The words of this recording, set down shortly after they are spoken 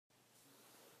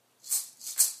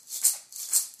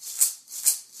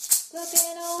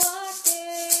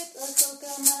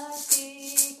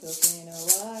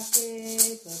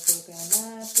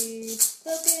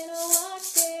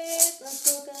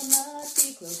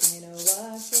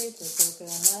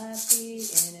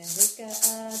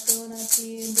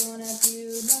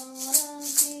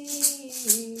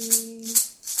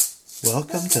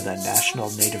Welcome to the National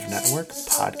Native Network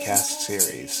podcast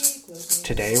series.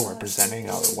 Today we're presenting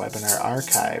our webinar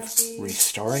archive,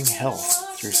 Restoring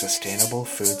Health Through Sustainable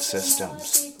Food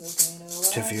Systems.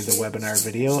 To view the webinar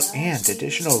video and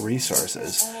additional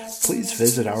resources, please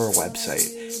visit our website,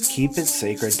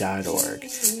 keepitsacred.org,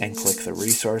 and click the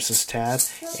Resources tab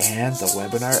and the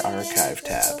Webinar Archive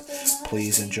tab.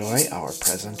 Please enjoy our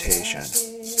presentation.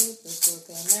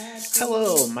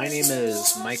 Hello, my name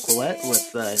is Mike Willett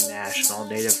with the National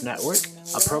Native Network,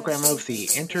 a program of the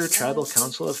Intertribal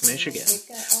Council of Michigan.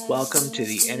 Welcome to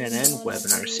the NNN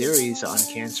webinar series on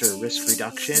cancer risk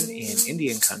reduction in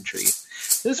Indian Country.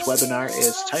 This webinar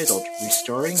is titled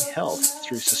Restoring Health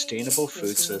Through Sustainable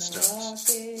Food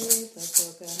Systems.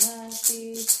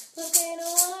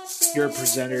 Your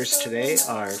presenters today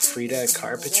are Frida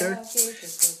Carpenter,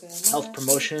 Health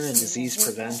Promotion and Disease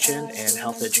Prevention and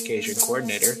Health Education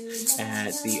Coordinator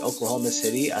at the Oklahoma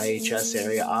City IHS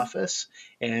Area Office,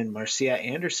 and Marcia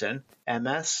Anderson,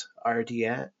 MS,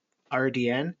 RDN,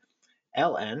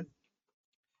 LN,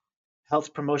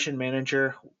 Health Promotion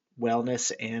Manager,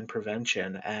 Wellness and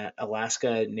Prevention at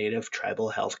Alaska Native Tribal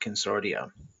Health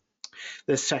Consortium.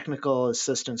 This technical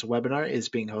assistance webinar is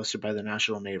being hosted by the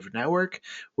National Native Network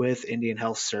with Indian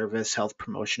Health Service Health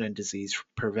Promotion and Disease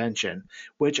Prevention,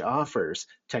 which offers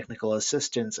technical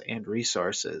assistance and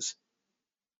resources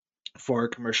for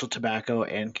commercial tobacco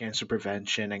and cancer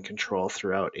prevention and control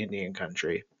throughout Indian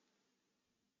Country.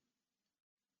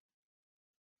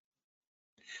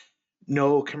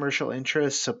 No commercial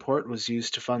interest support was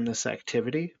used to fund this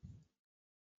activity.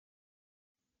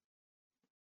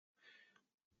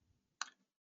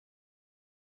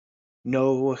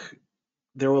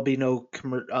 There will be no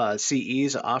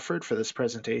CEs offered for this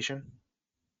presentation.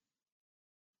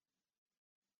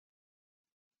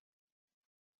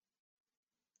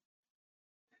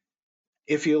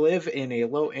 If you live in a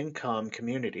low-income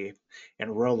community and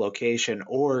rural location,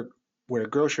 or where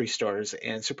grocery stores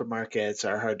and supermarkets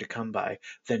are hard to come by,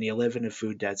 then you live in a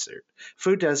food desert.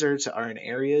 Food deserts are in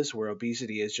areas where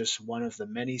obesity is just one of the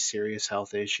many serious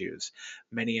health issues.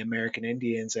 Many American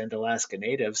Indians and Alaska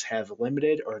Natives have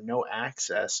limited or no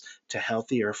access to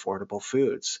healthy or affordable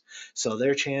foods, so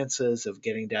their chances of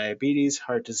getting diabetes,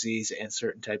 heart disease, and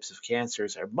certain types of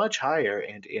cancers are much higher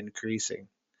and increasing.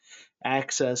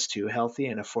 Access to healthy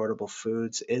and affordable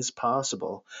foods is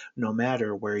possible no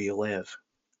matter where you live.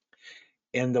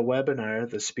 In the webinar,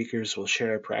 the speakers will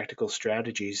share practical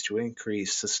strategies to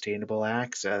increase sustainable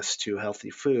access to healthy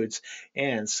foods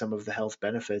and some of the health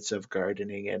benefits of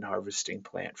gardening and harvesting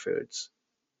plant foods.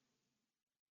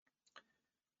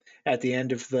 At the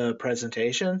end of the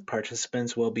presentation,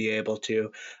 participants will be able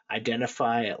to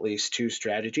identify at least 2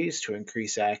 strategies to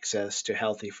increase access to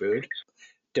healthy food,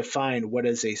 define what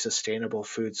is a sustainable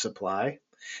food supply,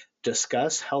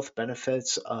 discuss health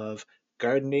benefits of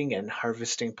gardening and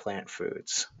harvesting plant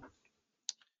foods.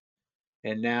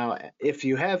 And now, if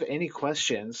you have any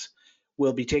questions,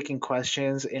 we'll be taking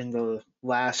questions in the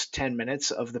last 10 minutes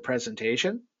of the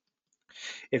presentation.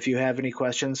 If you have any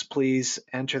questions, please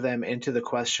enter them into the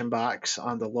question box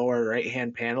on the lower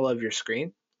right-hand panel of your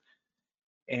screen,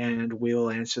 and we will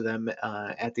answer them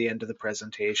at the end of the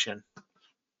presentation.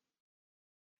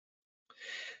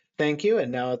 Thank you,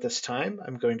 and now at this time,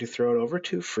 I'm going to throw it over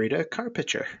to Frida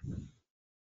Carpenter.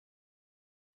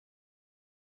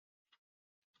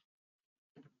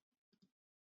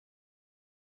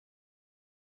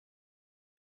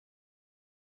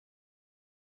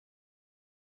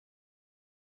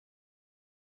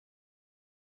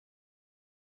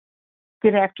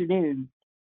 Good afternoon.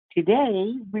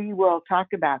 Today, we will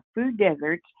talk about food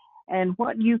deserts and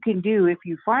what you can do if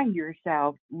you find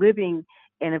yourself living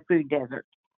in a food desert.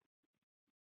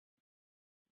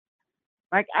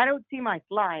 Like, I don't see my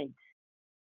slides.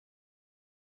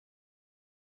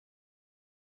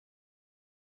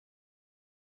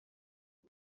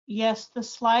 Yes, the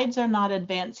slides are not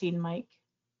advancing, Mike.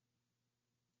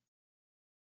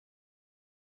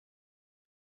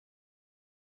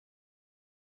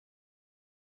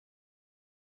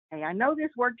 Hey, I know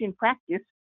this worked in practice.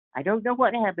 I don't know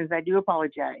what happens. I do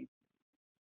apologize.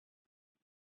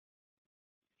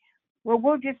 Well,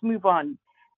 we'll just move on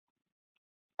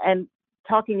and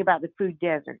talking about the food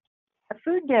desert. A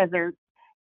food desert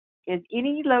is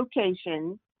any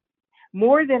location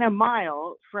more than a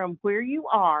mile from where you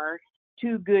are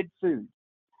to good food.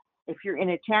 if you're in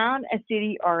a town, a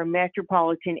city, or a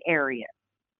metropolitan area.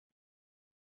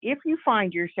 If you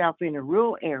find yourself in a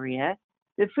rural area,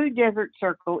 the food desert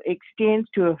circle extends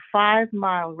to a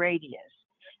 5-mile radius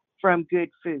from good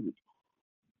food.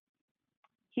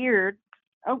 Here,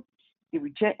 oh, did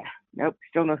we check? Nope,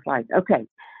 still no slides. Okay.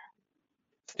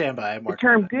 Stand by. The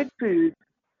term good food.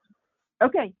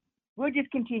 Okay, we'll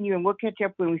just continue and we'll catch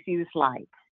up when we see the slides.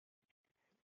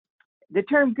 The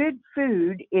term good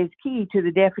food is key to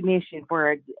the definition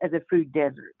for the food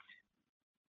deserts.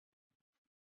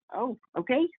 Oh,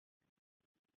 okay.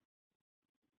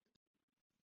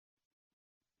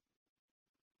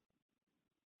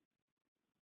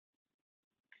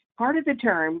 Part of the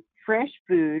term fresh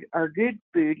food or good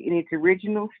food in its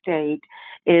original state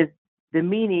is the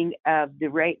meaning of the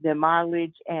rate, the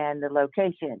mileage, and the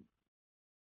location.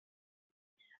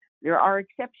 There are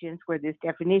exceptions where this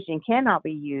definition cannot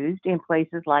be used in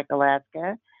places like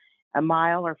Alaska. A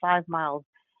mile or 5 miles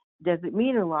doesn't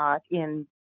mean a lot in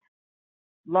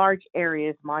large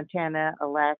areas, Montana,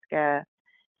 Alaska,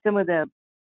 some of the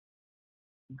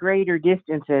greater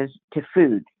distances to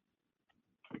food.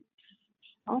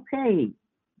 Okay.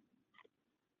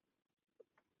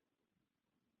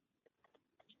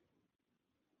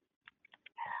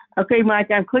 Okay, Mike,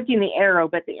 I'm clicking the arrow,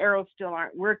 but the arrows still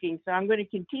aren't working, so I'm going to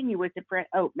continue with the print.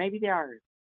 Oh, maybe they are.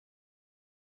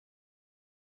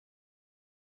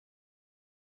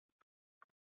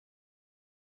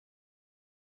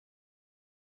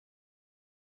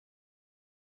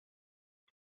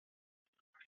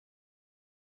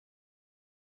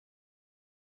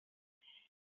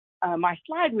 My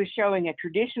slide was showing a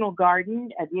traditional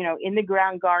garden, in the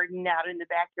ground garden out in the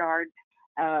backyard.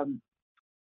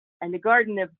 And the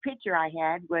garden of picture I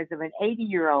had was of an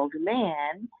 80-year-old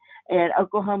man, an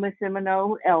Oklahoma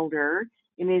Seminole elder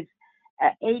in his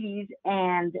 80s.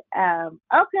 And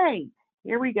okay,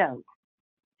 here we go.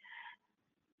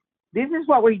 This is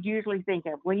what we usually think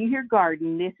of. When you hear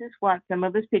garden, this is what some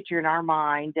of us picture in our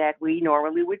mind that we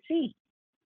normally would see.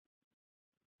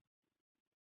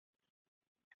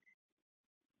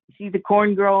 You see the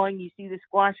corn growing, you see the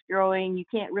squash growing, you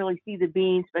can't really see the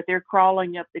beans, but they're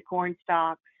crawling up the corn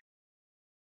stalks.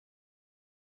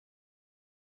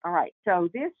 All right, so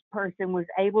this person was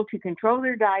able to control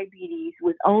their diabetes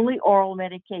with only oral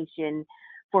medication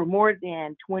for more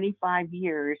than 25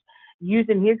 years,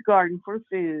 using his garden for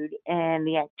food and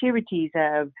the activities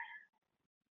of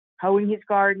hoeing his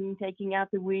garden, taking out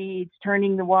the weeds,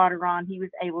 turning the water on. He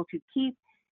was able to keep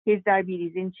his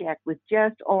diabetes in check with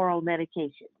just oral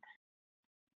medication.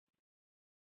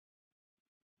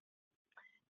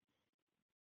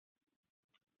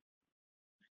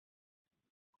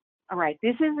 All right,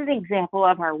 this is an example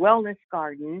of our wellness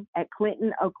garden at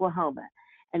Clinton, Oklahoma.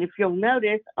 And if you'll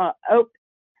notice, the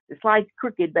slide's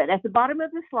crooked, but at the bottom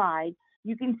of the slide,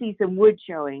 you can see some wood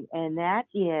showing, and that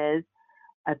is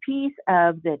a piece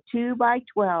of the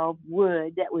 2x12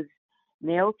 wood that was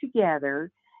nailed together,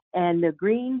 and the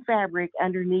green fabric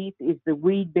underneath is the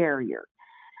weed barrier.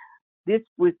 This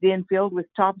was then filled with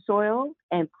topsoil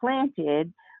and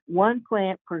planted 1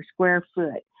 plant per square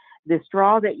foot. The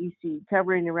straw that you see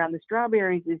covering around the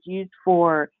strawberries is used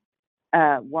for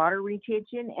water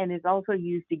retention and is also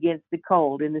used against the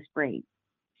cold in the spring.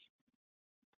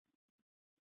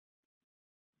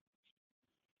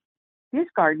 This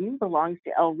garden belongs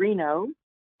to El Reno,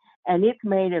 and it's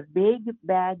made of big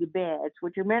bag beds,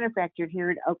 which are manufactured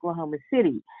here in Oklahoma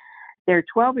City. They're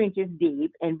 12 inches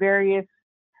deep and various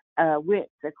widths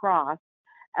across.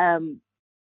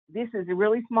 This is a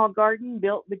really small garden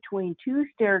built between 2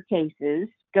 staircases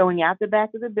going out the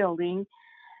back of the building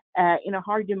in a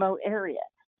hard to mow area.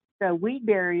 So weed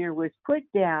barrier was put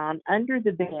down under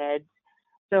the beds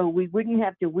so we wouldn't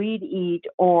have to weed eat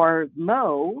or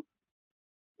mow.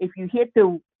 If you hit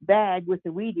the bag with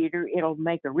the weed eater, it'll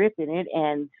make a rip in it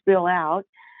and spill out.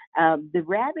 The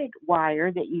rabbit wire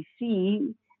that you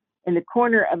see in the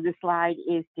corner of the slide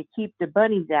is to keep the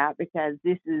bunnies out, because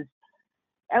this is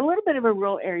a little bit of a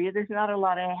rural area. There's not a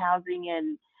lot of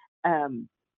housing and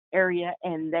area,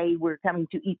 and they were coming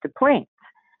to eat the plants.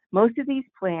 Most of these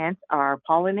plants are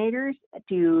pollinators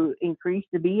to increase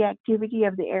the bee activity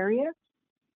of the area.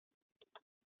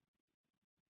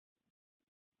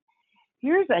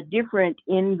 Here's a different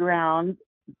in-ground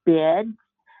bed.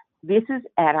 This is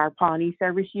at our Pawnee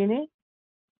service unit.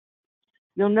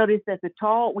 You'll notice that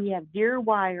we have deer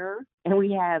wire, and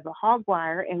we have hog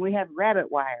wire, and we have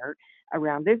rabbit wire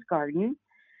around this garden.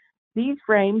 These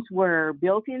frames were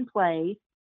built in place,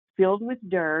 filled with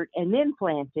dirt, and then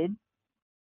planted.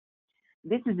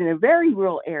 This is in a very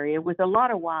rural area with a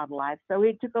lot of wildlife, so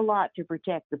it took a lot to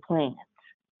protect the plants.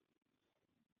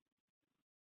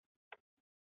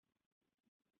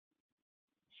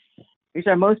 It's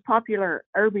our most popular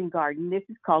urban garden. This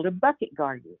is called a bucket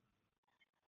garden.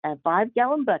 A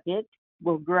 5-gallon bucket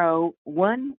will grow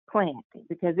one plant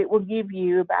because it will give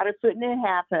you about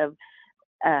 1.5 feet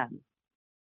of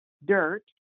dirt,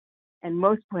 and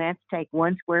most plants take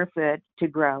 1 square foot to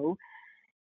grow,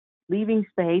 leaving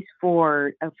space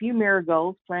for a few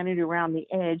marigolds planted around the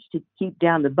edge to keep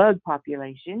down the bug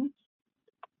population.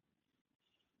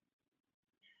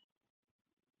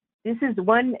 This is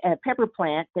one pepper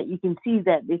plant that you can see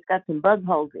that it's got some bug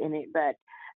holes in it, but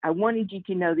I wanted you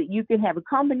to know that you can have a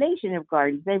combination of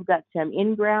gardens. They've got some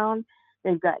in-ground,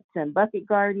 they've got some bucket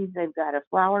gardens, they've got a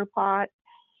flower pot.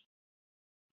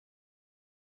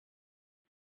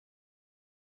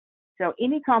 So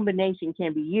any combination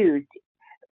can be used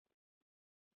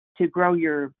to grow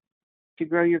your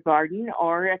garden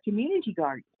or a community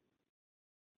garden.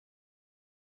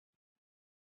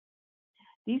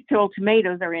 These tall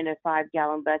tomatoes are in a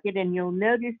 5-gallon bucket, and you'll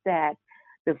notice that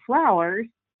the flowers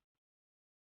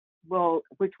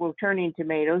which will turn into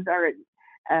tomatoes,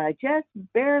 are just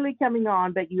barely coming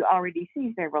on, but you already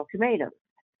see several tomatoes.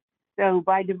 So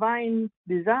by divine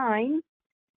design,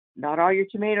 not all your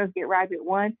tomatoes get ripe at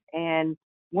once, and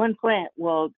one plant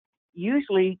will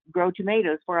usually grow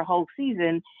tomatoes for a whole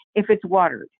season if it's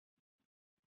watered.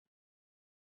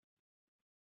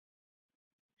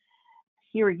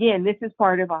 Here again, this is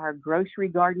part of our grocery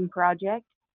garden project.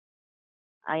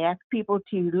 I ask people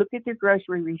to look at their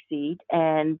grocery receipt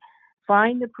and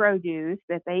find the produce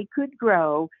that they could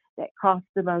grow that costs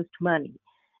the most money.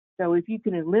 So if you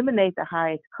can eliminate the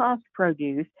highest cost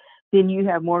produce, then you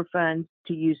have more funds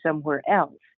to use somewhere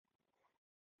else.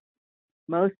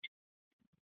 Most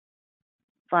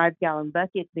 5-gallon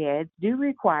bucket beds do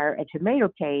require a tomato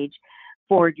cage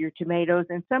for your tomatoes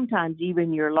and sometimes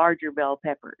even your larger bell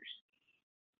peppers.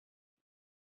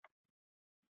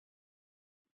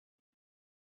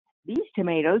 These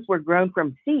tomatoes were grown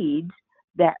from seeds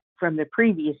from the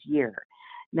previous year.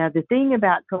 Now, the thing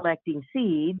about collecting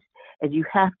seeds is you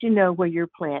have to know where your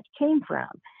plant came from.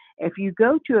 If you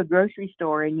go to a grocery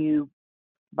store and you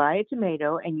buy a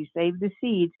tomato and you save the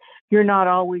seeds, you're not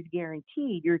always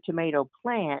guaranteed your tomato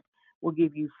plant will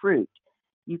give you fruit.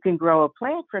 You can grow a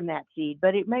plant from that seed,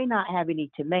 but it may not have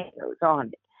any tomatoes on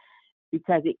it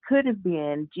because it could have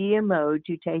been GMO'd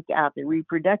to take out the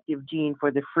reproductive gene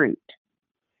for the fruit.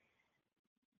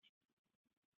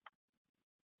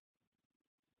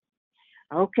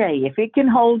 Okay, if it can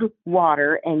hold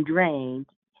water and drain,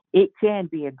 it can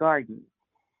be a garden.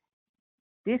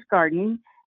 This garden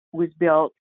was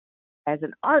built as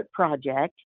an art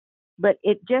project, but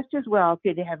it just as well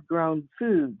could have grown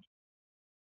food.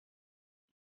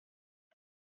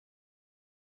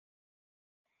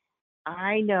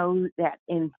 I know that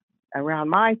around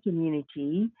my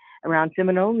community, around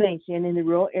Seminole Nation, in the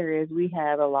rural areas, we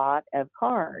have a lot of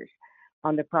cars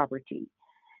on the property.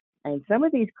 And some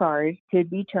of these cars could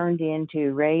be turned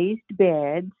into raised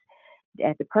beds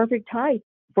at the perfect height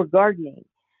for gardening.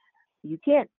 You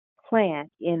can't plant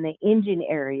in the engine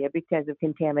area because of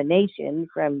contamination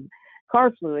from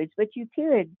car fluids, but you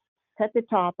could cut the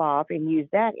top off and use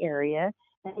that area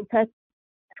and cut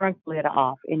the trunk lid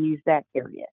off and use that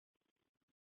area.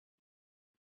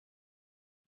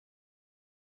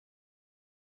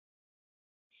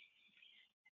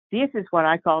 This is what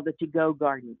I call the to-go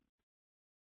garden.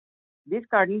 This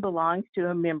garden belongs to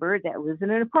a member that lives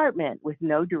in an apartment with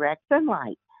no direct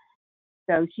sunlight.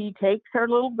 So she takes her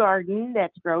little garden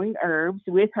that's growing herbs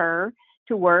with her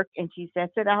to work, and she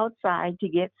sets it outside to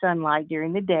get sunlight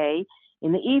during the day.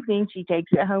 In the evening, she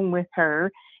takes it home with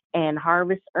her and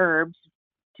harvests herbs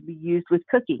to be used with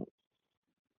cooking.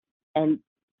 And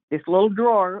this little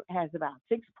drawer has about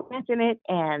 6 plants in it,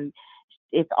 and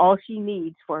it's all she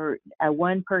needs for a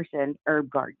one-person herb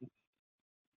garden.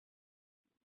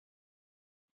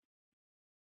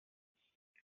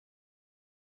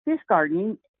 This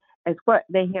garden is what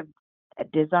they have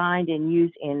designed and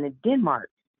used in Denmark.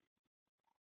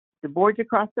 The boards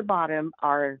across the bottom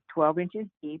are 12 inches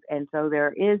deep, and so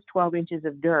there is 12 inches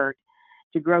of dirt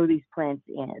to grow these plants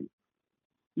in.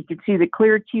 You can see the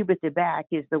clear tube at the back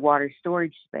is the water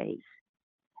storage space.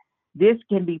 This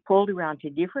can be pulled around to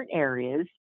different areas,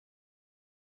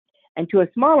 and to a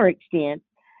smaller extent,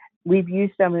 we've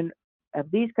used some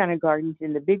of these kind of gardens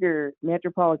in the bigger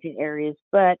metropolitan areas,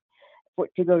 but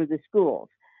to go to the schools.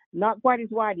 Not quite as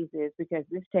wide as this because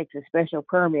this takes a special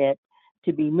permit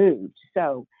to be moved.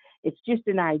 So it's just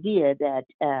an idea that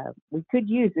we could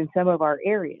use in some of our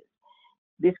areas.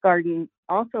 This garden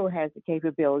also has the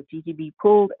capability to be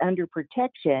pulled under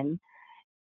protection,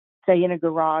 say in a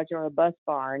garage or a bus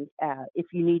barn, if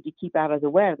you need to keep out of the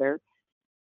weather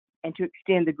and to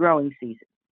extend the growing season.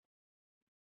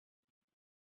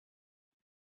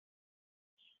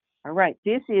 All right,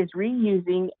 this is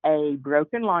reusing a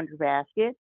broken laundry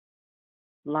basket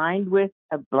lined with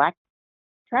a black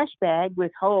trash bag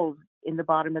with holes in the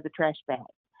bottom of the trash bag.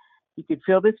 You could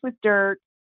fill this with dirt.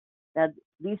 Now,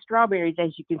 these strawberries,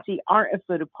 as you can see, aren't a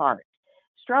foot apart.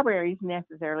 Strawberries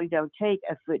necessarily don't take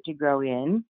a foot to grow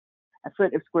in, a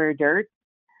foot of square dirt,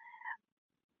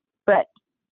 but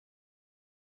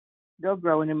they'll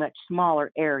grow in a much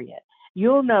smaller area.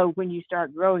 You'll know when you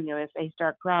start growing them, if they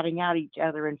start crowding out each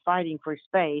other and fighting for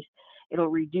space, it'll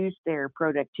reduce their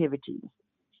productivity.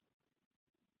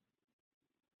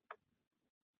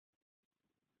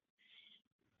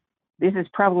 This is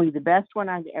probably the best one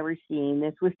I've ever seen.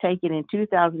 This was taken in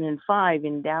 2005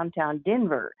 in downtown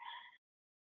Denver.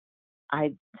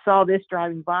 I saw this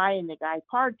driving by, and the guy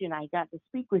parked, and I got to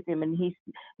speak with him, and he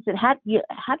said, how do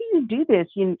you do this?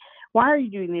 Why are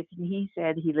you doing this? And he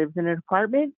said he lives in an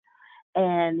apartment,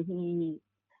 and he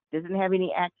doesn't have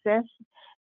any access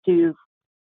to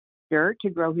dirt to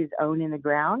grow his own in the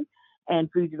ground,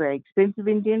 and food's very expensive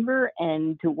in Denver,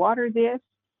 and to water this,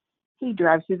 he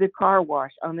drives through the car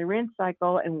wash on the rinse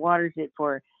cycle and waters it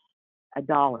for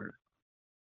 $1.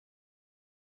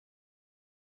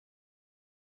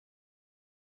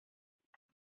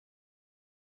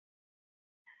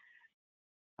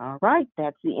 All right,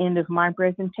 that's the end of my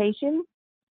presentation,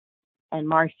 and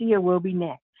Marcia will be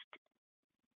next.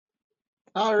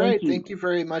 All right, Thank you. thank you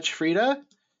very much, Frida.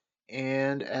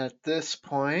 And at this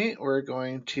point, we're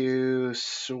going to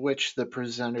switch the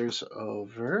presenters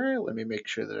over. Let me make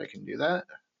sure that I can do that.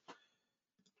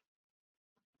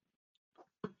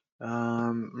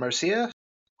 Marcia?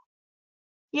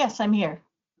 Yes, I'm here.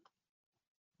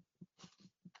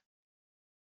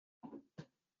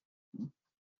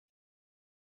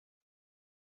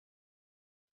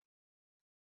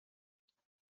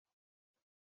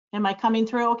 Am I coming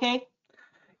through okay?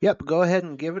 Yep, go ahead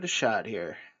and give it a shot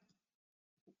here.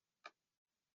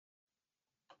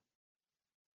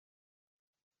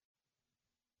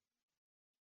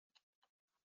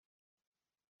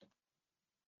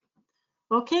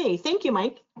 Okay, thank you,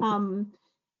 Mike.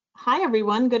 Hi,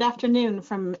 everyone. Good afternoon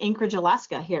from Anchorage,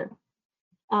 Alaska here,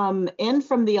 and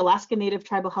from the Alaska Native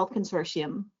Tribal Health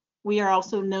Consortium. We are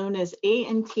also known as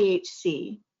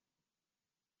ANTHC.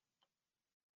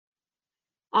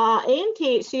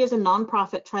 ANTHC is a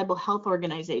nonprofit tribal health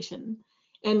organization,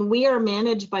 and we are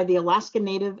managed by the Alaska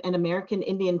Native and American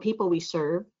Indian people we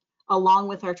serve, along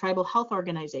with our tribal health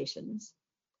organizations.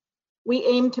 We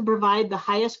aim to provide the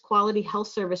highest quality health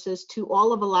services to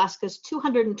all of Alaska's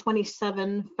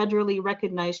 227 federally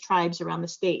recognized tribes around the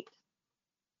state.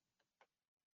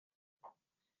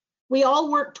 We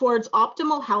all work towards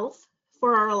optimal health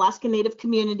for our Alaska Native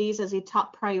communities as a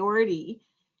top priority,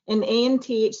 and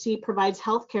ANTHC provides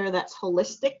healthcare that's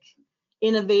holistic,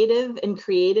 innovative, and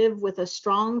creative with a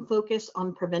strong focus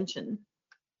on prevention.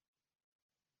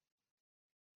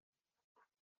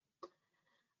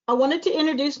 I wanted to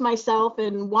introduce myself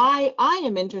and why I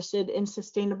am interested in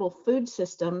sustainable food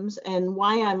systems and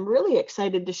why I'm really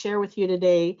excited to share with you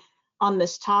today on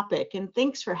this topic. And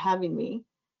thanks for having me.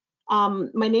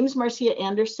 My name is Marcia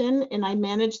Anderson, and I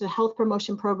manage the health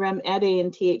promotion program at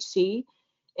ANTHC.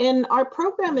 And our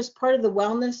program is part of the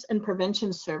Wellness and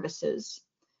Prevention Services.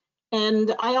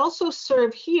 And I also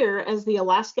serve here as the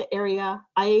Alaska Area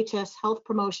IHS Health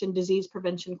Promotion Disease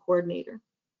Prevention Coordinator.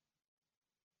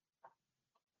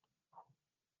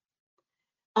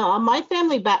 My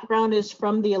family background is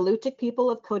from the Alutiiq people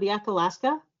of Kodiak,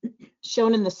 Alaska,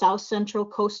 shown in the south central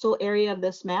coastal area of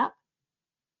this map.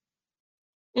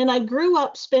 And I grew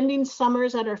up spending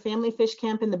summers at our family fish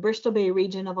camp in the Bristol Bay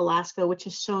region of Alaska, which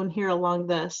is shown here along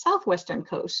the southwestern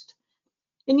coast.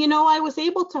 And you know, I was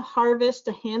able to harvest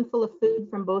a handful of food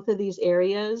from both of these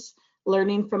areas,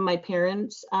 learning from my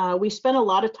parents. We spent a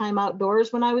lot of time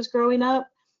outdoors when I was growing up.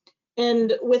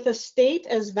 And with a state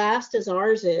as vast as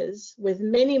ours is, with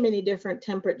many, many different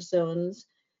temperate zones,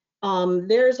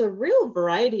 there's a real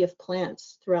variety of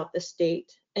plants throughout the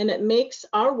state. And it makes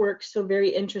our work so very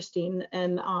interesting.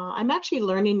 And I'm actually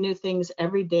learning new things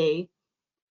every day.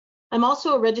 I'm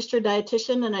also a registered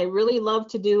dietitian, and I really love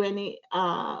to do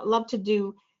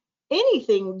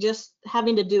anything just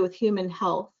having to do with human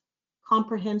health,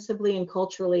 comprehensively and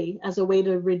culturally, as a way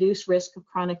to reduce risk of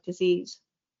chronic disease.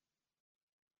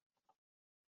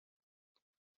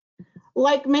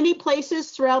 Like many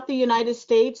places throughout the United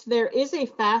States, there is a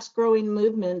fast-growing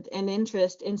movement and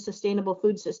interest in sustainable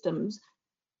food systems.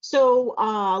 So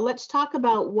let's talk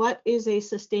about what is a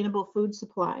sustainable food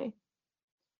supply.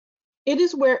 It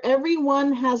is where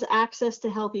everyone has access to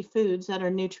healthy foods that are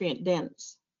nutrient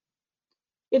dense.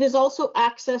 It is also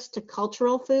access to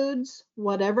cultural foods,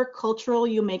 whatever culture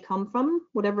you may come from.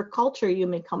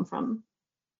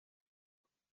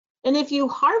 And if you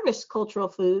harvest cultural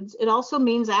foods, it also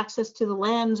means access to the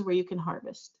lands where you can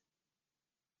harvest.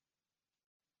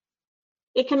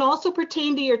 It can also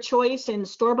pertain to your choice in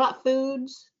store-bought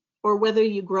foods or whether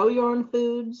you grow your own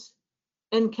foods,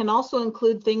 and can also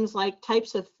include things like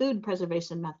types of food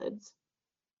preservation methods.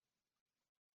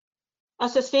 A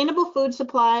sustainable food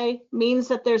supply means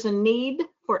that there's a need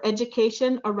for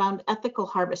education around ethical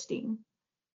harvesting,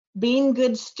 being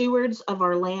good stewards of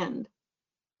our land.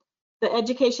 The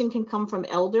education can come from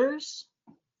elders,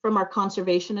 from our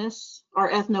conservationists, our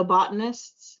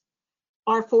ethnobotanists,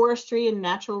 our forestry and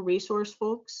natural resource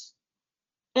folks,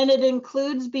 and it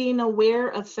includes being aware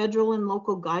of federal and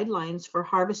local guidelines for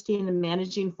harvesting and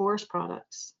managing forest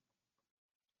products.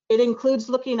 It includes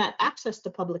looking at access to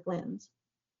public lands.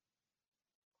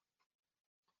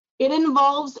 It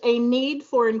involves a need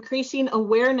for increasing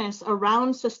awareness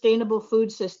around sustainable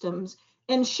food systems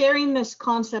and sharing this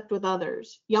concept with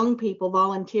others, young people,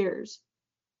 volunteers,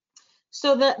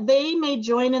 so that they may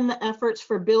join in the efforts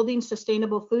for building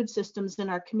sustainable food systems in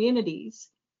our communities.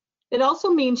 It also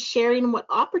means sharing what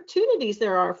opportunities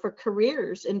there are for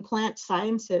careers in plant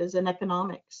sciences and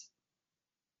economics.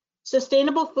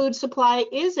 Sustainable food supply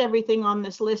is everything on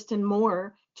this list and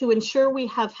more to ensure we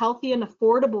have healthy and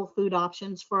affordable food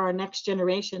options for our next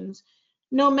generations,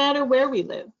 no matter where we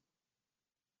live.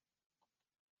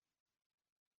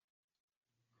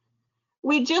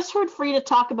 We just heard Frida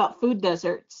talk about food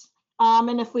deserts.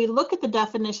 And if we look at the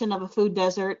definition of a food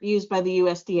desert used by the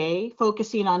USDA,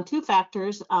 focusing on two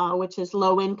factors, which is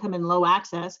low income and low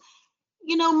access,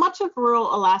 you know, much of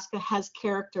rural Alaska has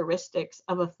characteristics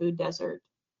of a food desert.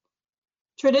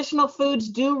 Traditional foods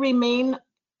do remain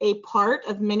a part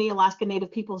of many Alaska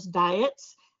Native people's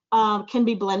diets, can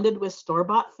be blended with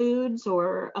store-bought foods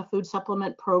or a food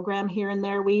supplement program here and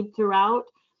there weaved throughout.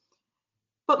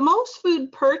 But most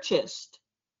food purchased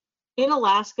in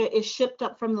Alaska is shipped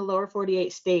up from the lower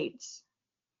 48 states.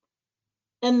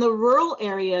 And the rural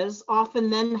areas often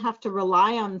then have to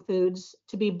rely on foods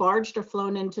to be barged or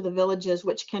flown into the villages,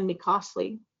 which can be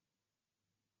costly.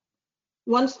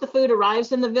 Once the food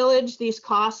arrives in the village, these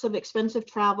costs of expensive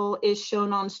travel is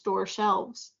shown on store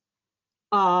shelves.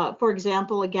 For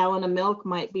example, a gallon of milk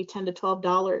might be $10 to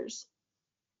 $12.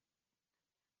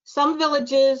 Some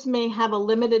villages may have a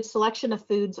limited selection of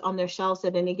foods on their shelves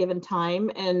at any given time,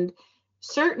 and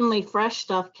certainly fresh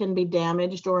stuff can be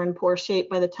damaged or in poor shape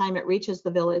by the time it reaches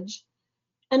the village.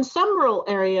 And some rural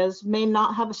areas may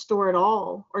not have a store at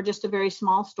all, or just a very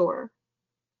small store.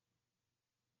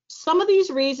 Some of these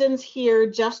reasons here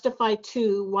justify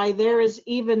too why there is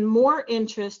even more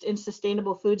interest in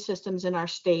sustainable food systems in our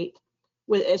state,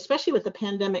 especially with the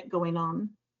pandemic going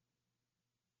on.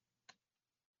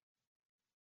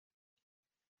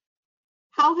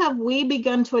 How have we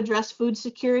begun to address food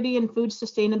security and food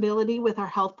sustainability with our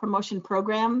health promotion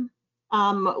program?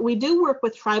 We do work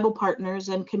with tribal partners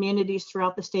and communities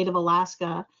throughout the state of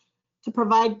Alaska to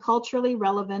provide culturally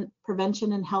relevant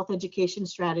prevention and health education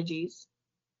strategies.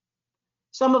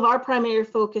 Some of our primary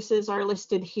focuses are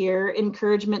listed here: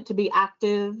 encouragement to be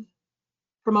active,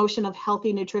 promotion of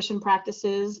healthy nutrition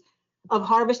practices, of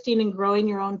harvesting and growing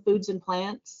your own foods and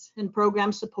plants, and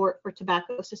program support for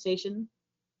tobacco cessation.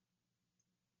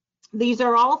 These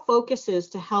are all focuses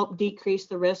to help decrease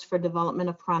the risk for development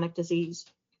of chronic disease.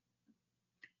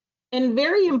 And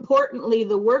very importantly,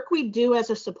 the work we do as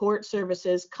a support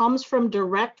services comes from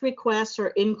direct requests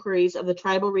or inquiries of the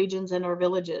tribal regions and our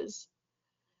villages.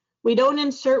 We don't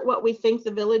insert what we think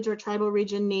the village or tribal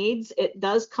region needs. It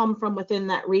does come from within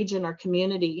that region or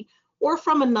community, or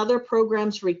from another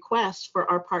program's request for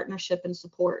our partnership and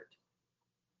support.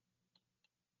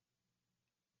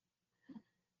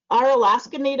 Our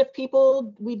Alaska Native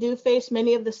people, we do face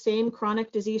many of the same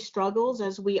chronic disease struggles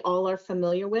as we all are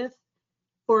familiar with.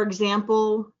 For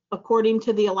example, according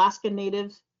to the Alaska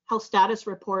Native Health Status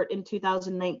Report in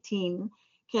 2019,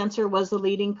 cancer was the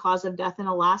leading cause of death in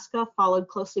Alaska, followed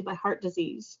closely by heart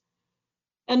disease.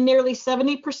 And nearly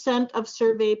 70% of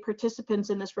survey participants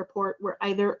in this report were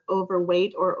either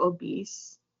overweight or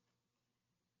obese.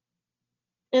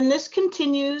 And this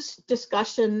continues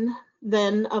discussion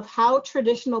then of how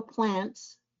traditional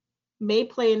plants may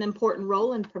play an important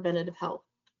role in preventative health.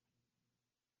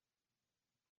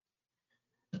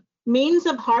 Means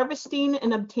of harvesting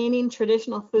and obtaining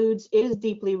traditional foods is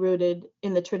deeply rooted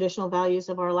in the traditional values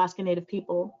of our Alaska Native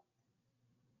people.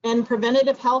 And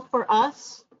preventative health for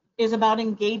us is about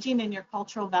engaging in your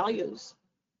cultural values.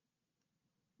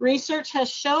 Research has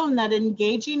shown that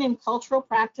engaging in cultural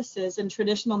practices and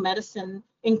traditional medicine,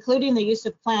 including the use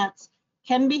of plants,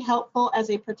 can be helpful as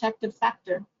a protective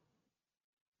factor.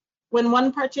 When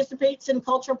one participates in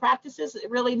cultural practices,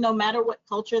 really no matter what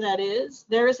culture that is,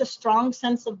 there is a strong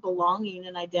sense of belonging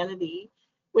and identity,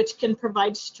 which can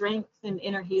provide strength and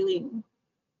inner healing.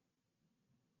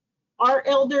 Our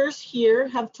elders here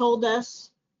have told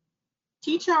us,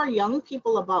 teach our young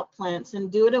people about plants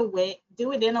and do it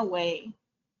in a way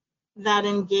that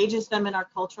engages them in our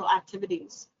cultural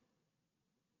activities.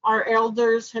 Our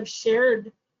elders have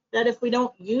shared that if we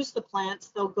don't use the plants,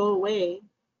 they'll go away.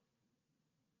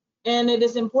 And it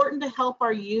is important to help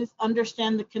our youth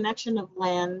understand the connection of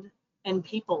land and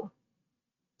people,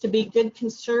 to be good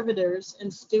conservators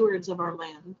and stewards of our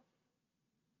land.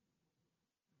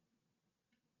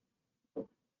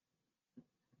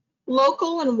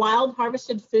 Local and wild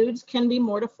harvested foods can be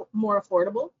more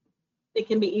affordable. They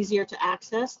can be easier to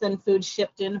access than foods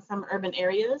shipped in from urban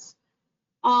areas.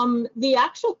 The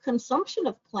actual consumption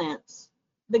of plants,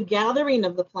 the gathering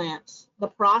of the plants, the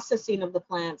processing of the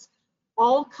plants,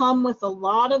 all come with a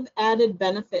lot of added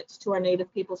benefits to our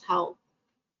Native people's health.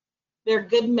 They're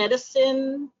good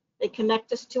medicine. They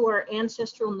connect us to our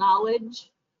ancestral knowledge.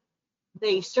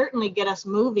 They certainly get us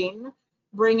moving,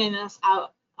 bringing us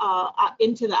out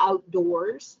into the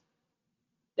outdoors.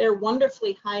 They're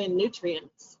wonderfully high in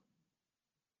nutrients.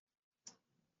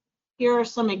 Here are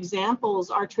some examples.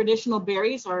 Our traditional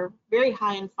berries are very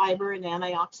high in fiber and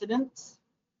antioxidants.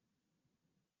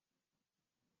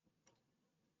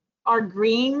 Our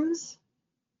greens,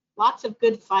 lots of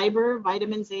good fiber,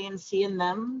 vitamins A and C in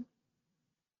them.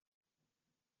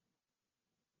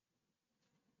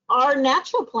 Our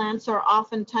natural plants are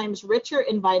oftentimes richer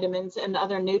in vitamins and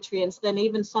other nutrients than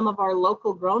even some of our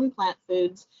local grown plant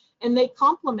foods, and they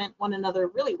complement one another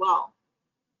really well.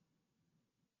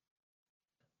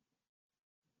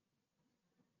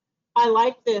 I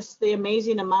like this, the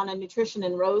amazing amount of nutrition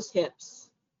in rose hips,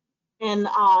 and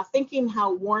thinking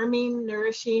how warming,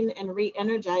 nourishing, and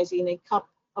re-energizing a cup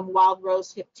of wild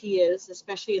rose hip tea is,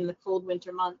 especially in the cold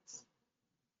winter months.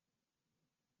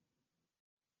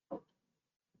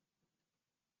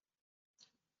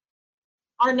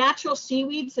 Our natural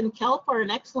seaweeds and kelp are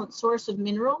an excellent source of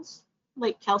minerals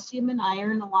like calcium and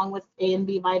iron, along with A and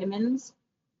B vitamins.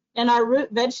 And our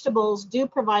root vegetables do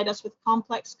provide us with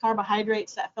complex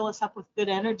carbohydrates that fill us up with good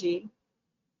energy.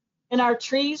 And our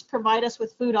trees provide us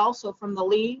with food also, from the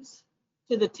leaves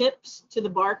to the tips to the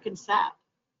bark and sap.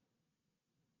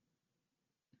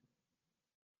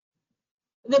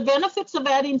 The benefits of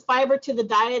adding fiber to the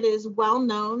diet is well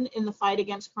known in the fight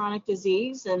against chronic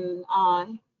disease, and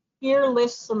here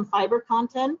lists some fiber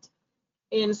content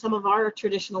in some of our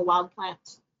traditional wild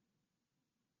plants.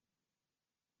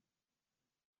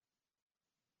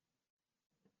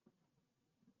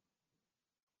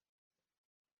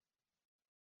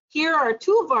 Here are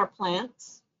two of our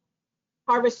plants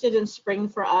harvested in spring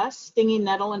for us, stinging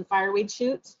nettle and fireweed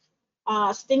shoots.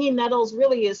 Stinging nettles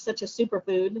really is such a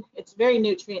superfood. It's very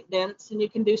nutrient dense, and you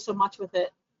can do so much with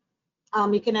it.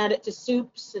 You can add it to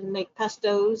soups and make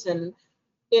pestos, and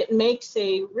it makes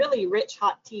a really rich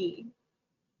hot tea.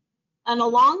 And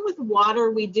along with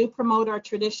water, we do promote our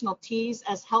traditional teas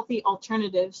as healthy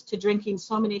alternatives to drinking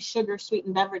so many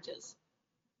sugar-sweetened beverages.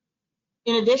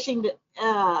 In addition to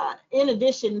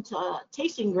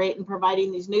tasting great and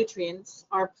providing these nutrients,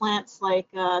 our plants like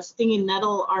stinging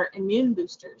nettle are immune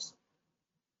boosters.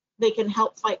 They can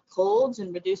help fight colds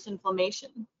and reduce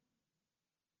inflammation.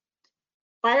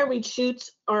 Fireweed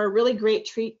shoots are a really great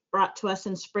treat brought to us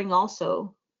in spring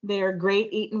also. They are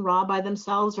great eaten raw by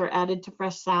themselves or added to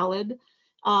fresh salad.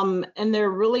 And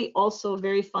they're really also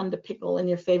very fun to pickle in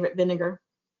your favorite vinegar.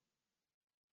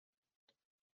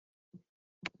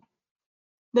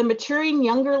 The maturing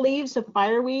younger leaves of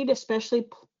fireweed, especially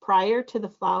prior to the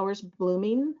flowers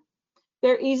blooming,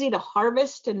 they're easy to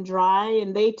harvest and dry,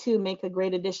 and they too make a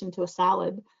great addition to a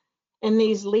salad. And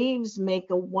these leaves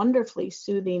make a wonderfully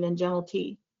soothing and gentle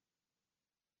tea.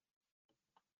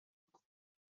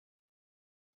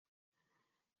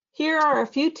 Here are a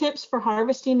few tips for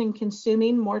harvesting and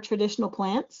consuming more traditional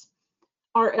plants.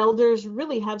 Our elders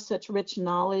really have such rich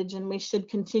knowledge, and we should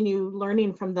continue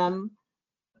learning from them.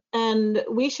 And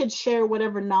we should share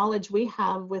whatever knowledge we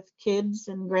have with kids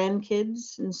and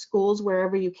grandkids in schools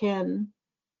wherever you can.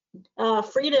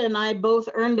 Frida and I both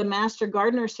earned a Master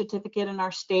Gardener certificate in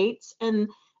our states, and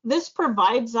this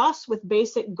provides us with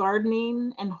basic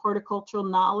gardening and horticultural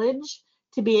knowledge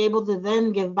to be able to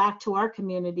then give back to our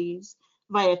communities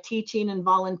via teaching and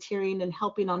volunteering and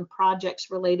helping on projects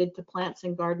related to plants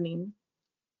and gardening.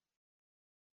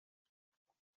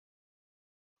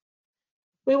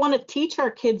 We want to teach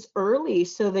our kids early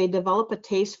so they develop a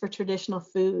taste for traditional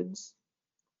foods.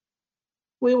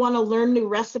 We want to learn new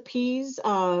recipes,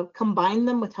 combine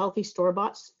them with healthy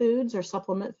store-bought foods or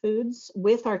supplement foods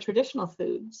with our traditional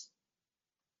foods.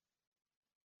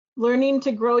 Learning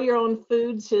to grow your own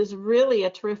foods is really a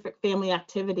terrific family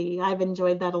activity. I've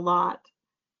enjoyed that a lot.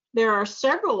 There are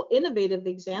several innovative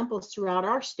examples throughout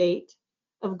our state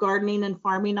of gardening and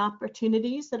farming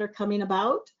opportunities that are coming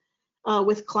about.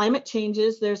 With climate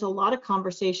changes, there's a lot of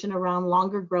conversation around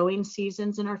longer growing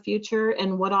seasons in our future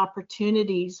and what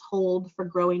opportunities hold for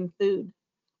growing food.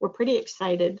 We're pretty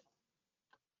excited.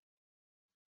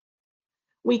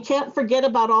 We can't forget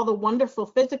about all the wonderful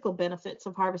physical benefits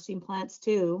of harvesting plants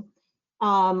too.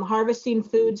 Harvesting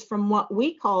foods from what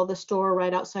we call the store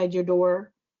right outside your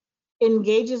door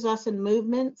engages us in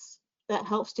movements that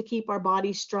helps to keep our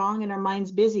bodies strong and our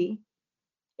minds busy.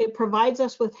 It provides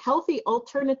us with healthy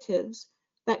alternatives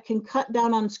that can cut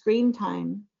down on screen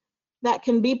time, that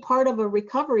can be part of a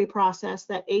recovery process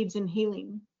that aids in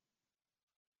healing.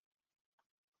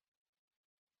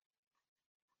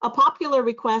 A popular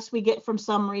request we get from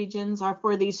some regions are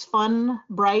for these fun,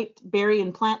 bright berry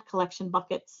and plant collection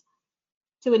buckets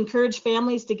to encourage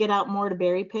families to get out more to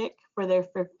berry pick for their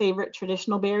favorite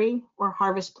traditional berry or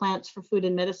harvest plants for food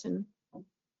and medicine.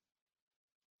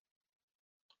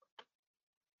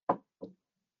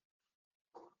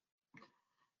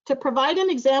 To provide an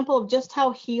example of just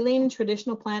how healing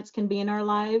traditional plants can be in our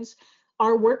lives,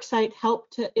 our worksite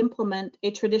helped to implement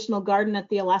a traditional garden at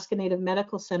the Alaska Native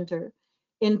Medical Center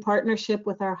in partnership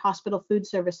with our hospital food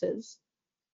services.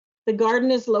 The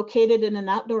garden is located in an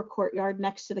outdoor courtyard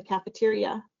next to the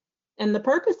cafeteria. And the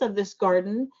purpose of this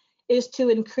garden is to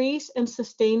increase and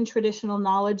sustain traditional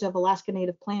knowledge of Alaska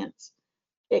Native plants.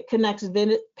 It connects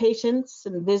patients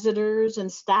and visitors and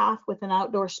staff with an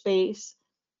outdoor space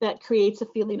that creates a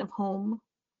feeling of home.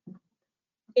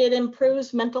 It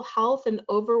improves mental health and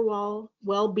overall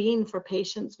well-being for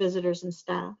patients, visitors, and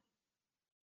staff.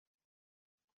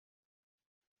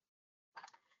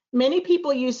 Many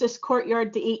people use this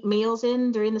courtyard to eat meals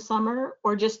in during the summer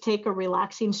or just take a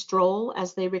relaxing stroll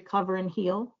as they recover and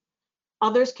heal.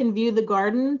 Others can view the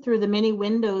garden through the many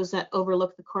windows that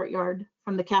overlook the courtyard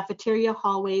from the cafeteria,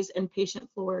 hallways, and patient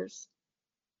floors.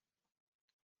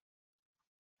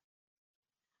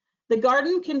 The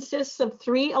garden consists of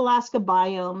 3 Alaska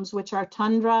biomes, which are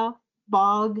tundra,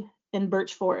 bog, and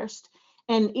birch forest.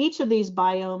 And each of these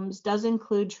biomes does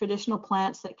include traditional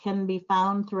plants that can be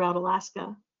found throughout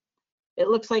Alaska. It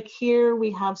looks like here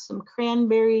we have some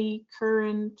cranberry,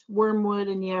 currant, wormwood,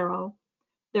 and yarrow.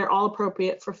 They're all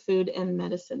appropriate for food and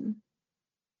medicine.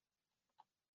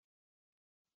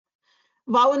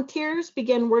 Volunteers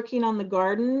began working on the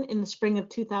garden in the spring of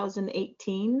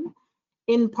 2018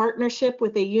 in partnership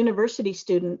with a university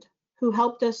student who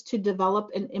helped us to develop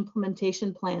an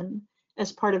implementation plan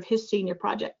as part of his senior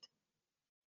project.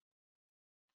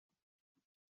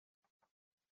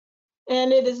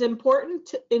 And it is important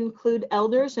to include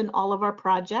elders in all of our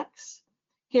projects.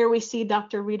 Here we see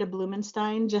Dr. Rita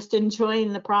Blumenstein just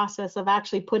enjoying the process of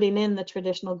actually putting in the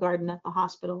traditional garden at the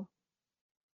hospital.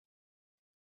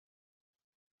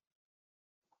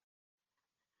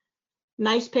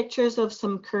 Nice pictures of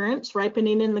some currants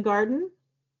ripening in the garden.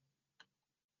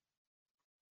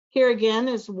 Here again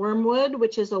is wormwood,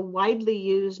 which is a widely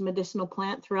used medicinal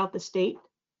plant throughout the state.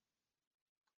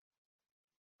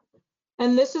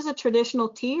 And this is a traditional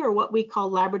tea, or what we call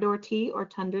Labrador tea or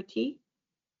tundra tea.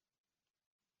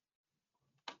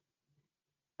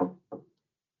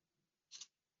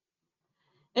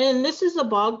 And this is a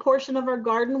bog portion of our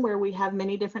garden where we have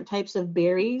many different types of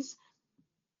berries.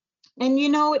 And you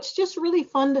know, it's just really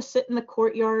fun to sit in the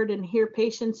courtyard and hear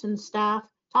patients and staff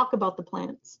talk about the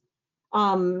plants.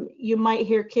 You might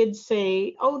hear kids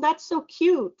say, "Oh, that's so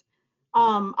cute.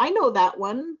 I know that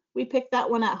one. We picked that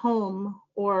one at home."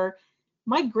 Or,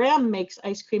 "My gram makes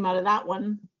ice cream out of that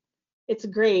one. It's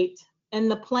great." And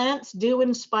the plants do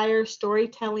inspire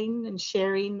storytelling and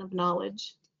sharing of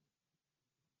knowledge.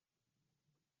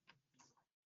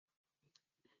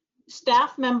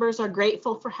 Staff members are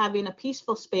grateful for having a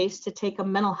peaceful space to take a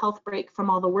mental health break from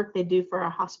all the work they do for our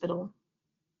hospital.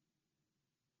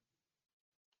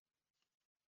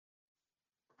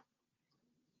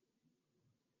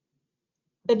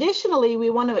 Additionally, we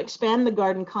want to expand the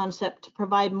garden concept to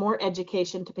provide more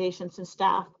education to patients and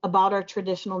staff about our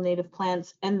traditional native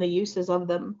plants and the uses of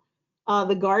them.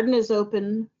 The garden is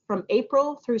open from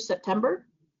April through September,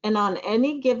 and on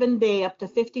any given day, up to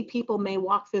 50 people may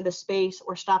walk through the space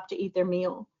or stop to eat their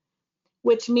meal,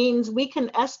 which means we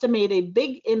can estimate a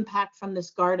big impact from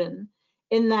this garden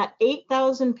in that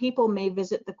 8,000 people may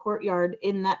visit the courtyard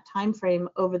in that time frame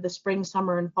over the spring,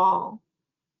 summer, and fall.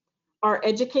 Our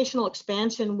educational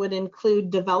expansion would include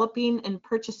developing and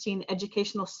purchasing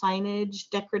educational signage,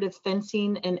 decorative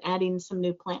fencing, and adding some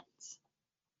new plants.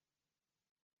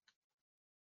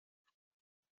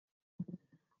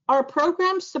 Our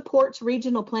program supports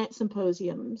regional plant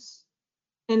symposiums,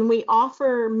 and we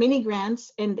offer mini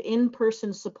grants and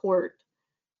in-person support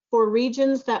for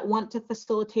regions that want to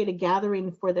facilitate a gathering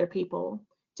for their people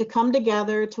to come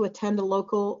together to attend a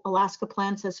local Alaska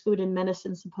Plants as Food and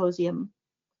Medicine Symposium.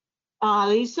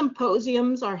 These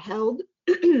symposiums are held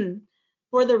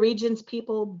for the region's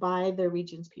people by the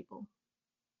region's people.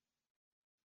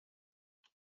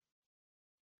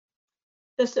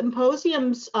 The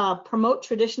symposiums promote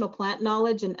traditional plant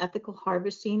knowledge and ethical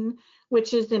harvesting,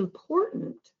 which is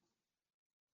important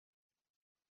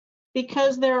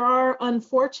because there are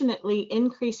unfortunately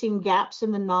increasing gaps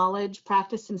in the knowledge,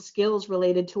 practice, and skills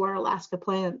related to our Alaska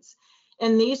plants.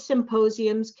 And these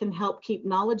symposiums can help keep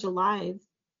knowledge alive.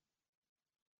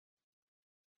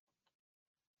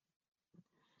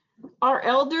 Our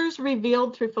elders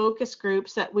revealed through focus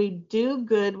groups that we do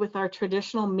good with our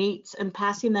traditional meats and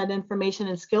passing that information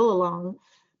and skill along,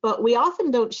 but we often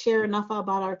don't share enough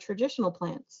about our traditional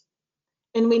plants.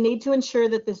 And we need to ensure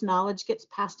that this knowledge gets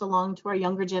passed along to our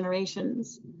younger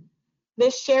generations.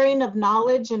 This sharing of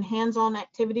knowledge and hands-on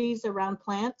activities around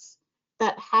plants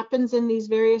that happens in these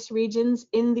various regions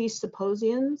in these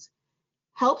symposiums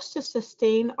helps to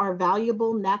sustain our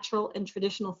valuable natural and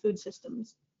traditional food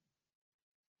systems.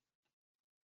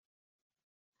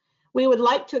 We would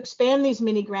like to expand these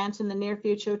mini grants in the near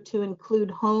future to include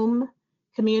home,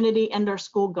 community, and our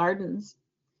school gardens.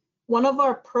 One of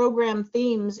our program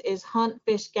themes is Hunt,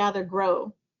 Fish, Gather,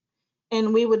 Grow,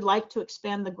 and we would like to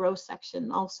expand the grow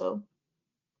section also.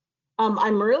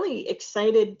 I'm really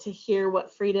excited to hear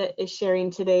what Frida is sharing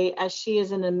today, as she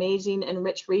is an amazing and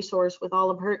rich resource with all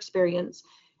of her experience,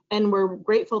 and we're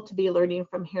grateful to be learning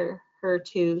from her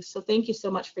too. So thank you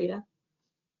so much, Frida.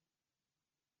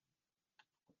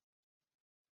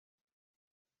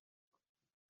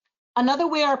 Another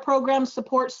way our program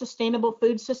supports sustainable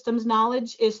food systems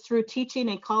knowledge is through teaching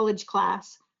a college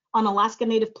class on Alaska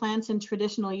Native plants and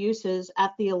traditional uses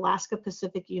at the Alaska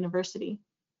Pacific University.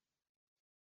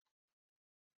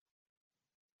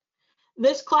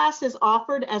 This class is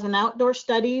offered as an outdoor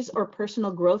studies or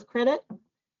personal growth credit,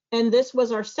 and this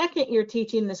was our second year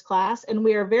teaching this class, and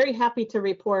we are very happy to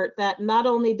report that not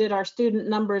only did our student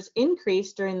numbers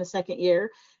increase during the second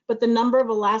year, but the number of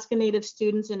Alaska Native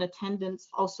students in attendance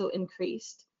also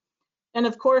increased. And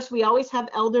of course, we always have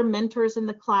elder mentors in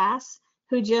the class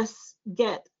who just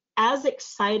get as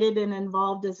excited and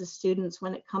involved as the students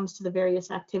when it comes to the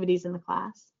various activities in the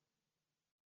class.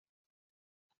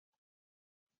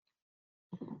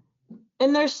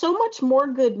 And there's so much more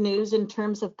good news in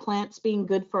terms of plants being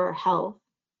good for our health.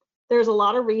 There's a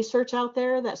lot of research out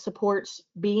there that supports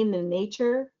being in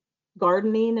nature,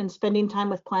 gardening, and spending time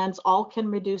with plants all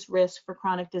can reduce risk for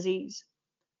chronic disease.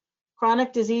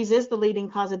 Chronic disease is the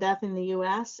leading cause of death in the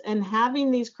US, and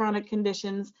having these chronic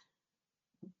conditions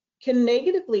can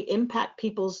negatively impact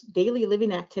people's daily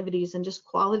living activities and just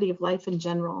quality of life in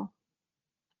general.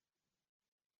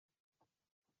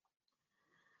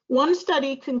 One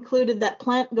study concluded that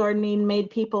plant gardening made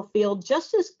people feel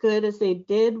just as good as they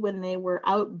did when they were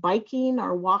out biking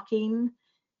or walking,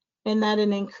 and that it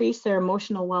increased their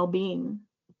emotional well-being.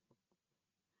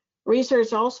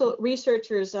 Researchers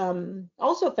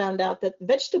also found out that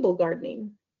vegetable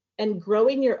gardening and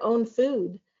growing your own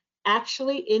food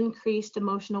actually increased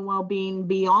emotional well-being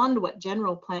beyond what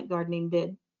general plant gardening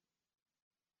did.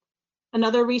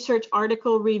 Another research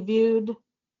article reviewed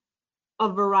a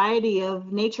variety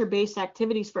of nature-based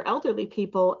activities for elderly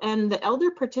people, and the elder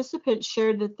participants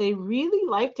shared that they really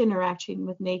liked interacting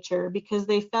with nature because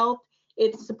they felt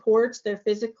it supports their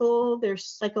physical, their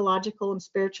psychological, and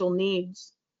spiritual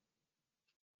needs.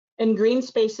 And green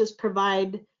spaces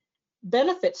provide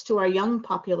benefits to our young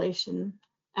population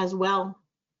as well.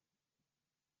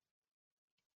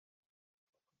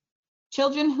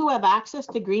 Children who have access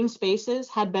to green spaces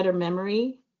had better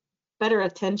memory, better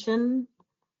attention,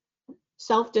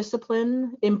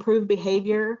 self-discipline, improved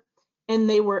behavior, and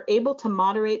they were able to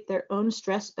moderate their own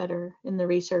stress better in the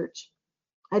research.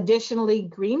 Additionally,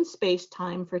 green space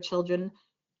time for children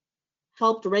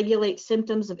helped regulate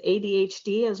symptoms of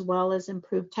ADHD as well as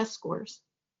improve test scores.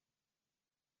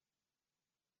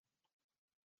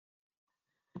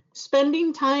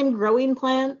 Spending time growing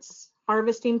plants,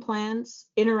 harvesting plants,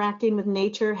 interacting with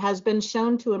nature has been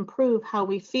shown to improve how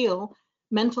we feel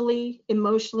mentally,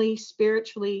 emotionally,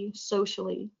 spiritually,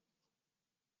 socially.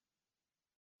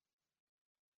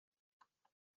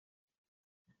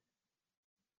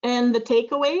 And the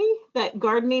takeaway, that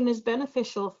gardening is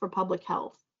beneficial for public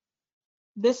health.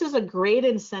 This is a great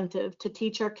incentive to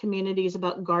teach our communities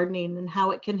about gardening and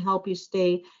how it can help you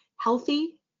stay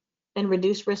healthy and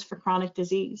reduce risk for chronic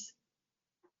disease.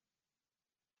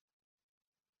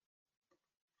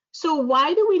 So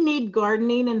why do we need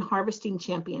gardening and harvesting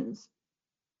champions?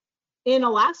 In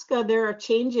Alaska, there are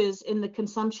changes in the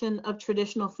consumption of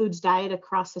traditional foods diet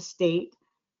across the state.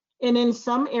 And in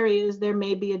some areas, there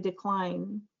may be a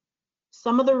decline.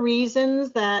 Some of the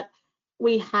reasons that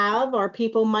we have are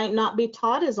people might not be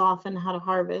taught as often how to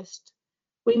harvest.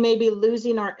 We may be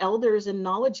losing our elders and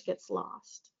knowledge gets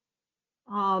lost.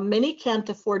 Many can't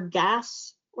afford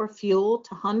gas or fuel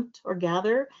to hunt or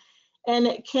gather, and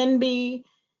it can be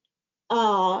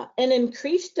an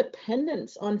increased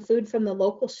dependence on food from the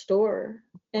local store.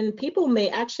 And people may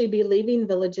actually be leaving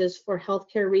villages for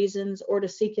healthcare reasons or to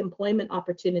seek employment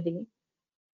opportunity.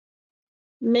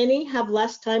 Many have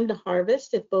less time to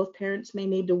harvest if both parents may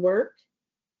need to work.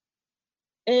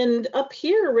 And up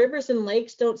here, rivers and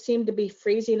lakes don't seem to be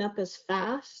freezing up as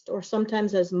fast or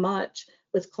sometimes as much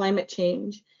with climate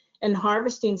change. And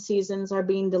harvesting seasons are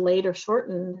being delayed or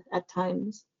shortened at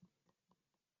times.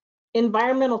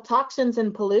 Environmental toxins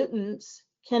and pollutants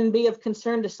can be of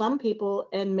concern to some people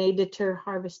and may deter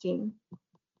harvesting.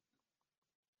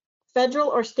 Federal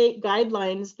or state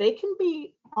guidelines, they can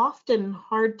be often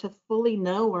hard to fully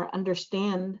know or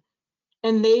understand,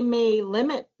 and they may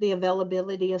limit the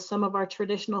availability of some of our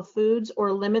traditional foods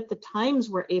or limit the times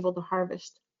we're able to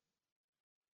harvest.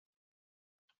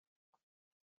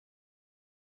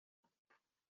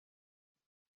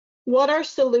 What are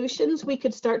solutions we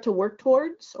could start to work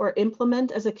towards or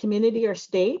implement as a community or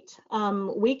state?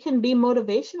 We can be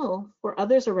motivational for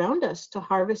others around us to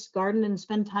harvest, garden, and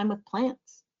spend time with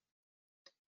plants.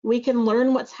 We can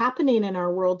learn what's happening in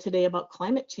our world today about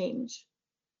climate change.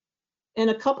 And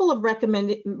a couple of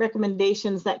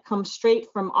recommendations that come straight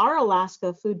from our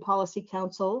Alaska Food Policy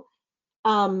Council: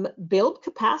 build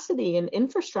capacity and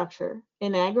infrastructure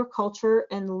in agriculture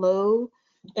and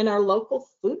in our local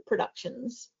food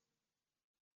productions.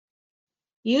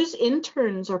 Use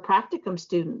interns or practicum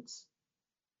students,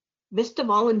 VISTA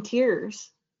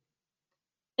volunteers,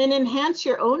 and enhance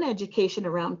your own education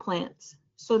around plants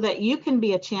so that you can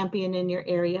be a champion in your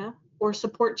area or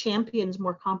support champions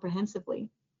more comprehensively.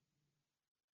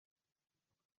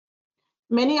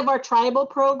 Many of our tribal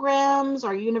programs,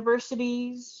 our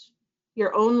universities,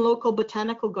 your own local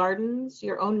botanical gardens,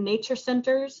 your own nature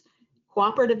centers,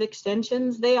 cooperative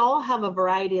extensions, they all have a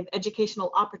variety of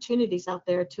educational opportunities out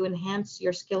there to enhance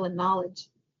your skill and knowledge.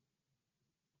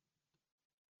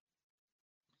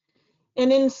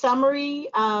 And in summary,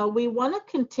 we want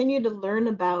to continue to learn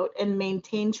about and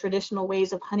maintain traditional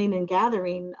ways of hunting and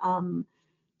gathering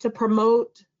to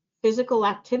promote physical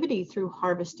activity through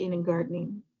harvesting and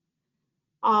gardening.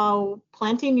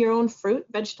 Planting your own fruit,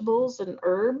 vegetables, and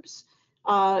herbs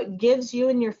gives you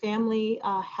and your family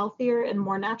healthier and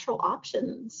more natural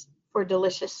options for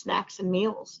delicious snacks and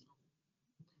meals.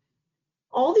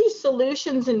 All these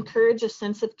solutions encourage a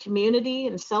sense of community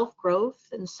and self-growth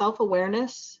and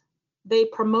self-awareness. They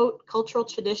promote cultural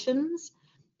traditions,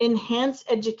 enhance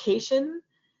education,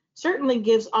 certainly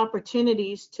gives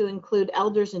opportunities to include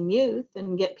elders and youth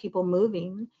and get people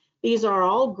moving. These are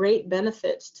all great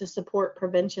benefits to support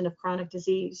prevention of chronic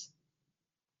disease.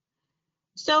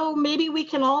 So maybe we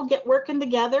can all get working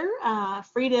together.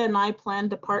 Frida and I plan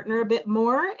to partner a bit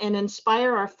more and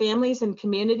inspire our families and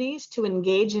communities to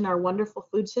engage in our wonderful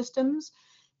food systems,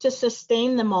 to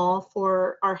sustain them all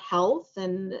for our health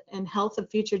and health of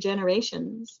future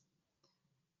generations.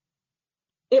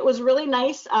 It was really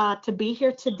nice to be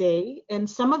here today, and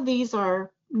some of these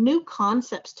are new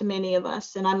concepts to many of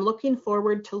us, and I'm looking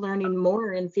forward to learning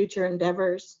more in future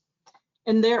endeavors.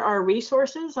 And there are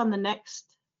resources on the next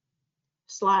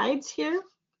slides here.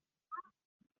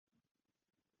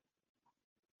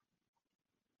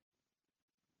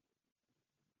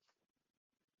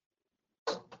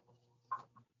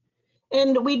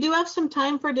 And we do have some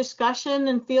time for discussion,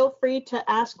 and feel free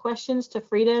to ask questions to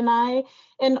Frida and I.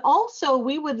 And also,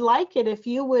 we would like it if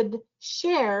you would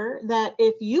share that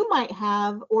if you might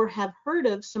have or have heard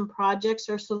of some projects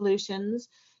or solutions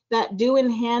that do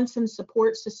enhance and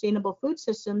support sustainable food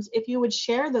systems, if you would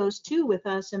share those too with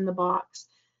us in the box.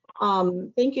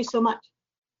 Thank you so much.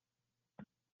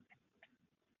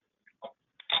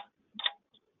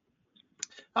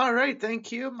 All right,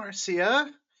 thank you, Marcia.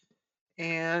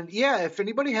 And yeah, if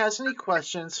anybody has any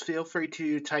questions, feel free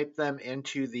to type them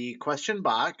into the question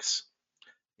box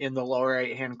in the lower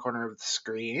right-hand corner of the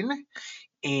screen.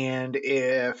 And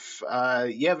if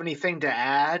you have anything to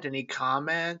add, any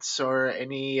comments or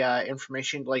any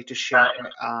information you'd like to share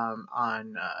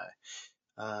on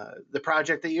the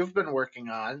project that you've been working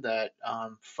on that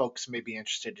folks may be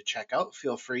interested to check out,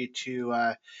 feel free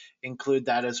to include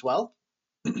that as well.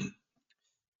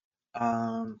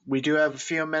 We do have a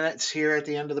few minutes here at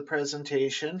the end of the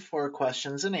presentation for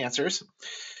questions and answers.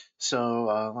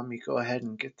 So let me go ahead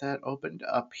and get that opened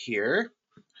up here.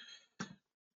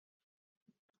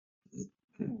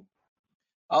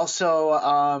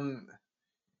 Also,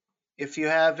 if you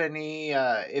have any,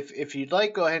 if you'd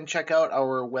like, go ahead and check out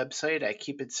our website at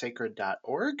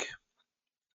keepitsacred.org.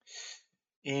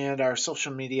 And our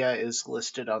social media is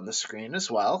listed on the screen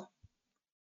as well.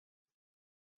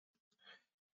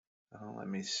 Let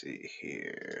me see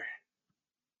here.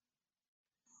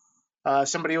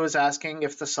 Somebody was asking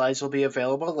if the slides will be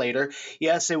available later.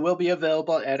 Yes, they will be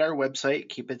available at our website,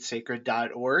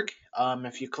 keepitsacred.org.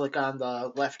 If you click on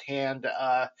the left-hand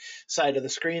side of the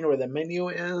screen where the menu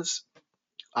is,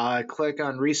 click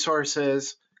on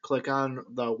Resources, click on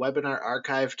the Webinar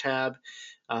Archive tab.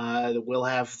 We'll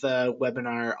have the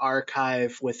webinar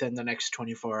archive within the next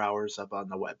 24 hours up on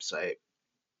the website.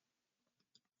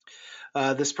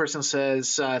 This person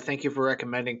says, thank you for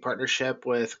recommending partnership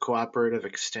with Cooperative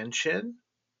Extension.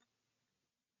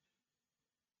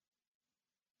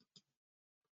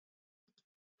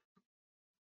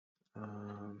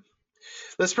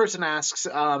 This person asks,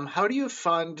 how do you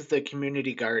fund the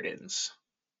community gardens?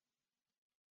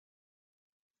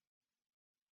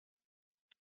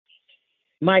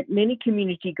 Many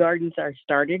community gardens are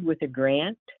started with a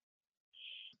grant,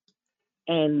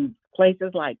 and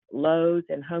places like Lowe's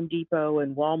and Home Depot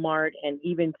and Walmart and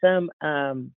even some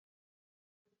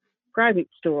private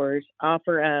stores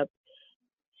offer up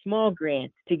small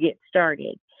grants to get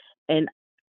started. And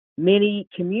many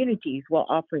communities will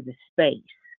offer the space,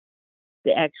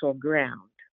 the actual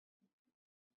ground.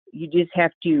 You just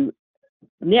have to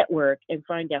network and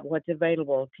find out what's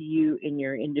available to you in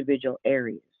your individual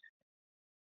areas.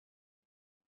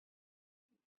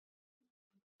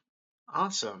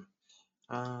 Awesome.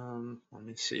 Let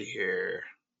me see here.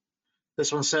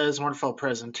 This one says, wonderful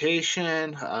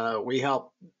presentation. We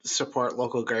help support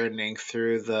local gardening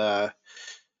through the,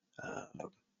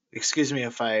 excuse me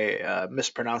if I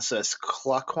mispronounce this,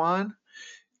 Klukwan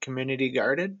Community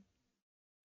Garden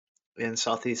in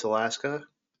Southeast Alaska.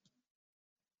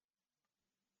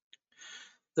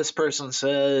 This person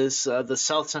says, the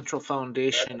South Central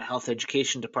Foundation Health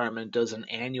Education Department does an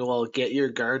annual Get Your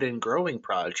Garden Growing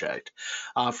project,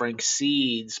 offering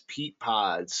seeds, peat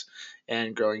pods,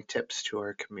 and growing tips to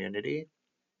our community.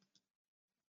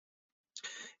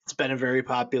 It's been a very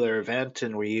popular event,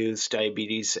 and we use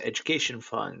diabetes education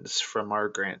funds from our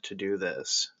grant to do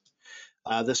this.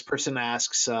 This person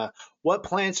asks, what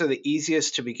plants are the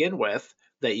easiest to begin with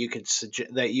that you could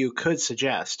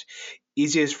suggest?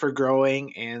 Easiest for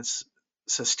growing and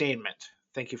sustainment.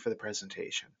 Thank you for the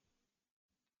presentation.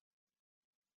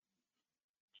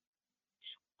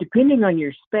 Depending on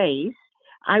your space,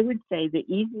 I would say the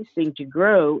easiest thing to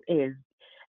grow is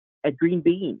green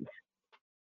beans,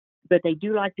 but they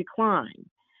do like to climb.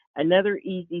 Another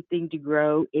easy thing to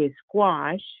grow is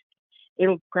squash.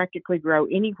 It'll practically grow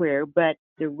anywhere, but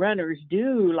the runners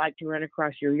do like to run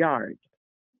across your yard.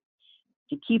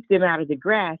 To keep them out of the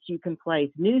grass, you can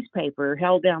place newspaper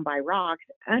held down by rocks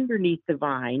underneath the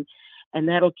vine, and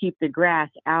that'll keep the grass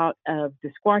out of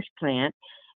the squash plant,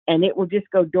 and it will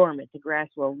just go dormant. The grass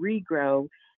will regrow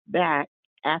back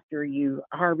after you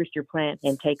harvest your plant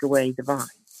and take away the vine.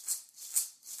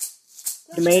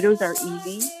 Tomatoes are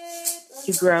easy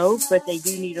to grow, but they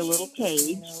do need a little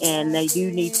cage, and they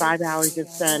do need 5 hours of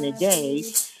sun a day.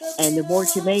 And the more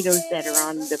tomatoes that are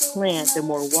on the plant, the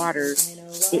more water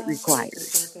it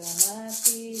requires.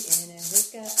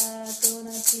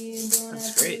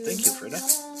 That's great. Thank you, Frida.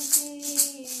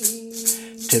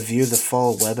 To view the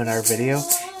full webinar video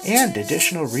and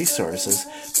additional resources,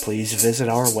 please visit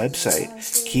our website,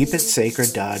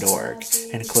 keepitsacred.org,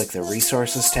 and click the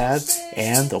Resources tab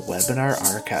and the Webinar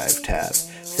Archive tab.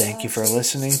 Thank you for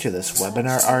listening to this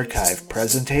Webinar Archive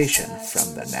presentation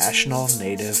from the National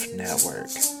Native Network.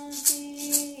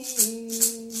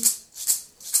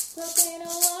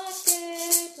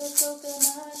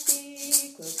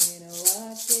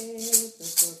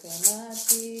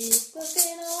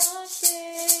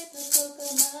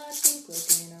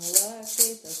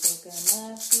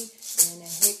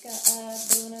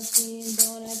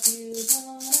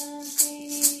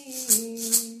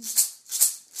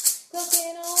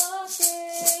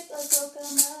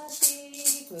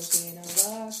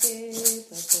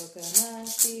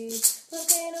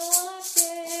 Porque no